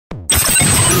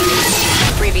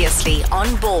Previously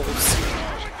on Balls.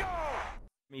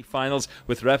 Finals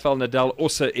with Rafael Nadal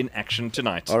also in action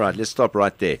tonight. All right, let's stop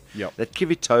right there. Yep. That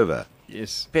Kvitova.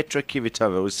 Yes. Petra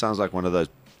Kvitova always sounds like one of those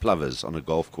plovers on a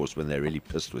golf course when they're really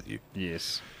pissed with you.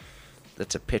 Yes.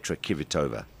 That's a Petra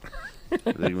Kvitova.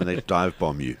 When they dive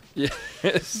bomb you.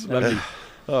 Yes. Lovely.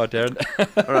 Oh, Darren.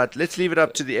 All right, let's leave it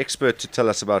up to the expert to tell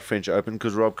us about French Open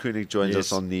because Rob Koenig joins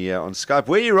us on the on Skype.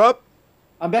 Where are you, Rob?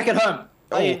 I'm back at home.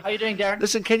 How are you doing, Darren?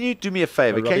 Listen, can you do me a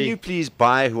favor? Oh, can you please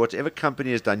buy whatever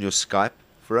company has done your Skype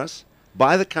for us?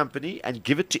 Buy the company and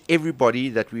give it to everybody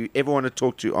that we ever want to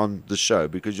talk to on the show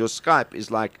because your Skype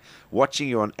is like watching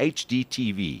you on HD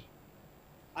TV.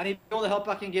 I need all the help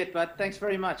I can get, but thanks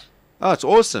very much. Oh, it's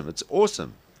awesome. It's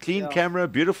awesome. Clean camera,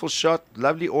 beautiful shot,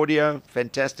 lovely audio,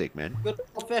 fantastic, man. Good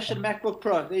old-fashioned MacBook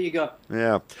Pro. There you go.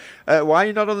 Yeah. Why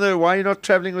are you not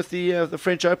traveling with the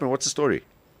French Open? What's the story?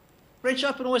 French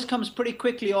Open always comes pretty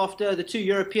quickly after the two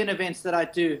European events that I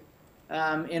do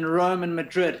in Rome and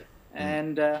Madrid.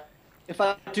 And if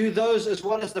I do those as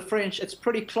well as the French, it's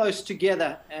pretty close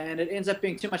together, and it ends up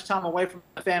being too much time away from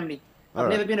my family. I've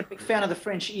never been a big fan of the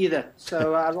French either,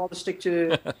 so I'd rather stick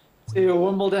to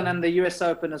Wimbledon and the US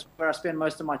Open is where I spend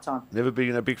most of my time. Never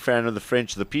been a big fan of the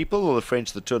French, the people, or the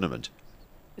French, the tournament?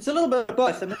 It's a little bit of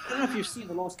both. I mean, I don't know if you've seen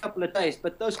the last couple of days,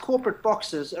 but those corporate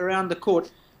boxes around the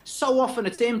court, so often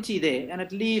it's empty there, and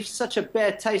it leaves such a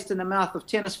bad taste in the mouth of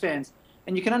tennis fans.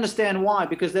 And you can understand why,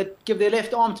 because they give their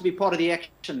left arm to be part of the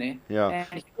action there. Yeah.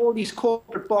 And all these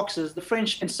corporate boxes, the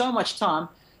French spend so much time,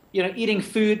 eating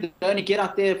food. They only get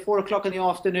out there at 4 o'clock in the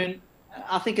afternoon.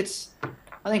 I think it's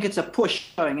a push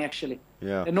showing, actually.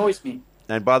 Yeah. It annoys me.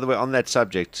 And by the way, on that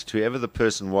subject, to whoever the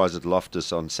person was at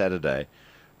Loftus on Saturday,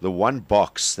 the one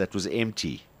box that was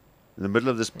empty in the middle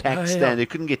of this packed stand, they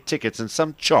couldn't get tickets, and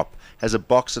some chop has a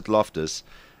box at Loftus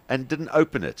and didn't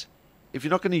open it. If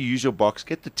you're not going to use your box,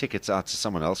 get the tickets out so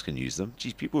someone else can use them.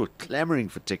 Geez, people were clamoring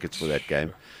for tickets for that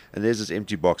game, and there's this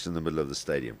empty box in the middle of the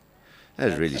stadium. That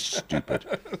is really stupid.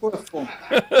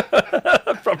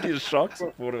 Probably a Shark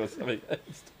supporter or something.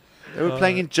 They were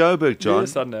playing in Joburg, John.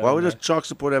 Yes, I know, Why would a Shark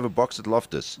supporter have a box at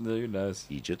Loftus? Who knows?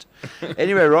 Egypt.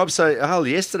 Anyway, Rob, so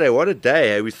yesterday, what a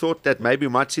day. We thought that maybe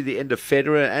we might see the end of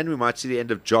Federer and we might see the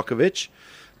end of Djokovic,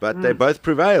 but they both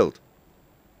prevailed.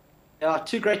 Yeah,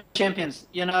 two great champions.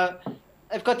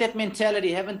 They've got that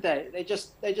mentality, haven't they? They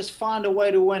just find a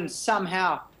way to win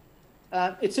somehow.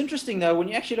 It's interesting, though, when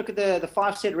you actually look at the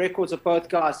 5-set records of both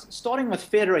guys. Starting with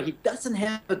Federer, he doesn't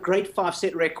have a great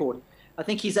 5-set record. I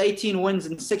think he's 18 wins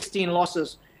and 16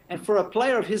 losses. And for a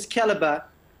player of his caliber,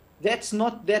 that's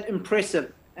not that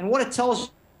impressive. And what it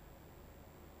tells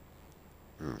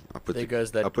you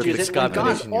is that when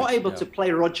guys are able to play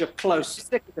Roger close,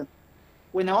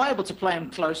 when they are able to play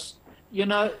him close,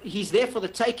 he's there for the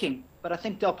taking. But I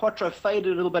think Del Potro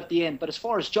faded a little bit at the end. But as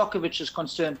far as Djokovic is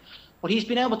concerned, what he's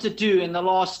been able to do in the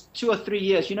last 2 or 3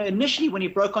 years, initially when he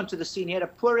broke onto the scene, he had a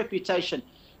poor reputation.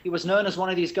 He was known as one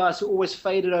of these guys who always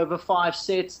faded over 5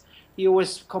 sets. He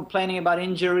was complaining about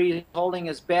injuries, holding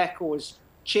his back, or his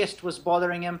chest was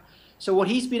bothering him. So what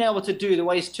he's been able to do, the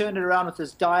way he's turned it around with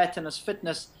his diet and his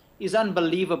fitness, is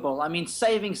unbelievable. I mean,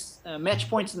 saving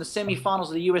match points in the semifinals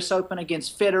of the US Open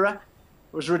against Federer.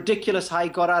 It was ridiculous how he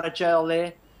got out of jail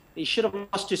there. He should have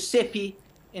lost to Seppi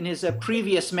in his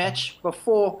previous match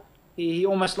before he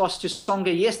almost lost to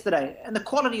Tsonga yesterday. And the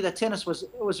quality of the tennis was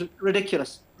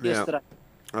ridiculous yesterday.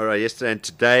 All right, yesterday and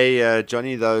today,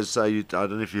 Johnny, those I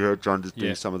don't know if you heard John just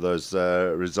doing some of those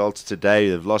results today.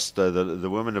 They've lost the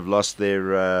women have lost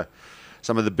their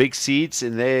some of the big seeds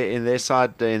in their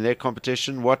side in their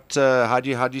competition. How do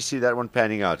you see that one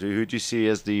panning out? Who do you see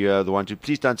as the one to?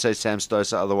 Please don't say Sam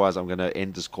Stosur, otherwise I'm going to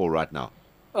end this call right now.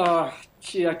 Oh,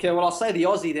 gee, okay. Well, I'll say the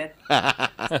Aussie then.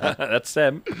 That's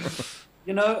Sam.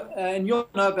 And you'll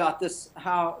know about this,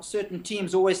 how certain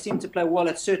teams always seem to play well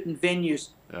at certain venues.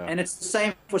 Yeah. And it's the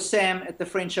same for Sam at the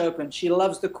French Open. She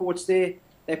loves the courts there.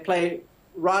 They play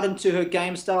right into her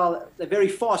game style. They're very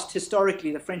fast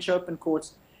historically, the French Open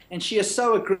courts. And she is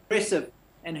so aggressive.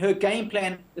 And her game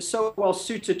plan is so well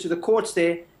suited to the courts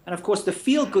there. And, of course, the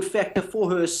feel-good factor for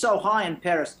her is so high in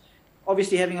Paris.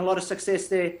 Obviously having a lot of success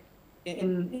there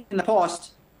in the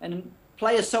past. And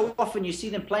players, so often you see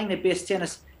them playing their best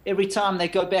tennis every time they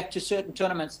go back to certain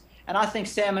tournaments. And I think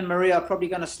Sam and Maria are probably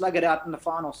going to slug it out in the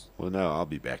finals. Well, no, I'll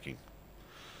be backing.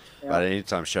 Yeah. But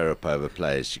anytime Sharapova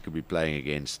plays, she could be playing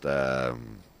against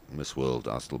Miss World.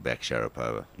 I still back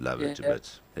Sharapova. Love her to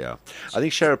bits. Yeah, I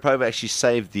think Sharapova actually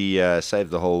saved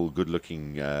the whole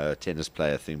good-looking tennis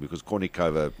player thing, because Koenig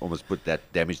almost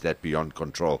damaged that beyond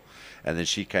control, and then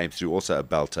she came through, also a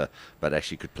belter, but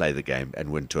actually could play the game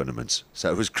and win tournaments.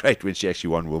 So it was great when she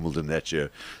actually won Wimbledon that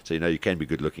year. So you can be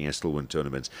good-looking and still win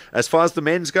tournaments. As far as the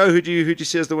men's go, who do you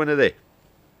see as the winner there?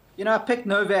 I picked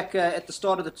Novak at the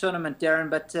start of the tournament, Darren,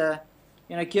 but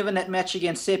given that match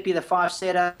against Seppi, the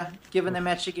 5-setter, given the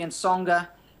match against Tsonga,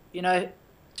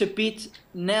 to beat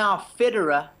now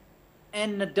Federer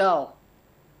and Nadal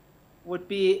would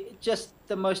be just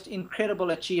the most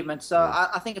incredible achievement. So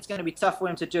I think it's going to be tough for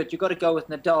him to do it. You've got to go with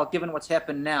Nadal, given what's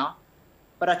happened now.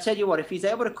 But I tell you what, if he's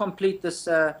able to complete this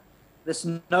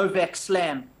Novak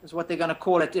Slam, is what they're going to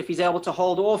call it, if he's able to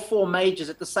hold all 4 majors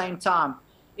at the same time,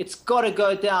 it's got to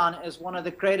go down as one of the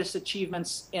greatest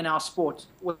achievements in our sport,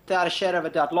 without a shadow of a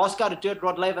doubt. Last guy to do it,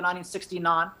 Rod Laver,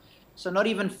 1969. So not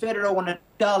even Federer or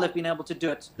Nadal have been able to do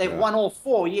it. They've won all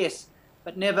 4, yes,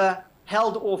 but never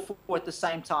held all 4 at the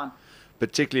same time.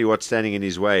 Particularly what's standing in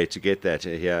his way to get that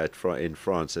here in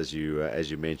France, as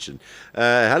you mentioned.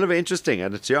 Hell of interesting,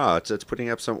 and it's putting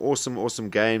up some awesome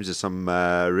games. There's some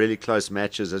really close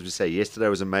matches, as we say. Yesterday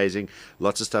was amazing.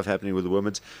 Lots of stuff happening with the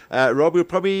women's. Rob, we'll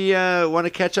probably want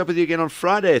to catch up with you again on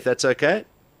Friday, if that's okay.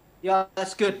 Yeah,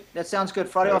 that's good. That sounds good.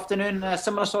 Friday afternoon,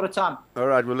 similar sort of time. All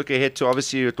right, we'll look ahead to,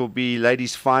 obviously, it will be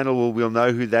ladies' final. We'll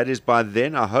know who that is by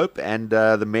then, I hope. And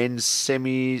the men's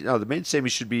semi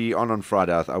should be on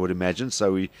Friday, I would imagine.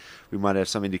 So we might have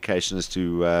some indication as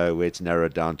to where it's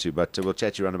narrowed down to. But we'll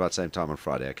chat to you around about the same time on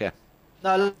Friday, okay? No,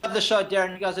 I love the show,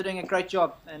 Darren. You guys are doing a great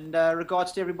job. And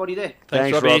regards to everybody there.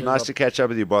 Thanks Rob. Nice to catch up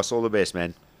with you, boss. All the best,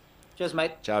 man. Cheers,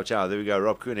 mate. Ciao. There we go,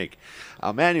 Rob Koenig.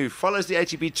 Our man who follows the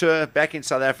ATP Tour back in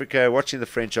South Africa, watching the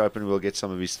French Open. We'll get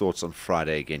some of his thoughts on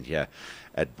Friday again here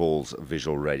at Balls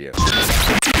Visual Radio. Can he go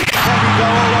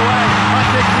all the way? I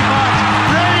think he might.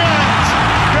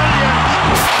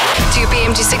 Brilliant! 2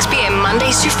 p.m. to 6 p.m.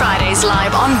 Mondays to Fridays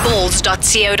live on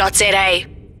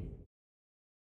balls.co.za.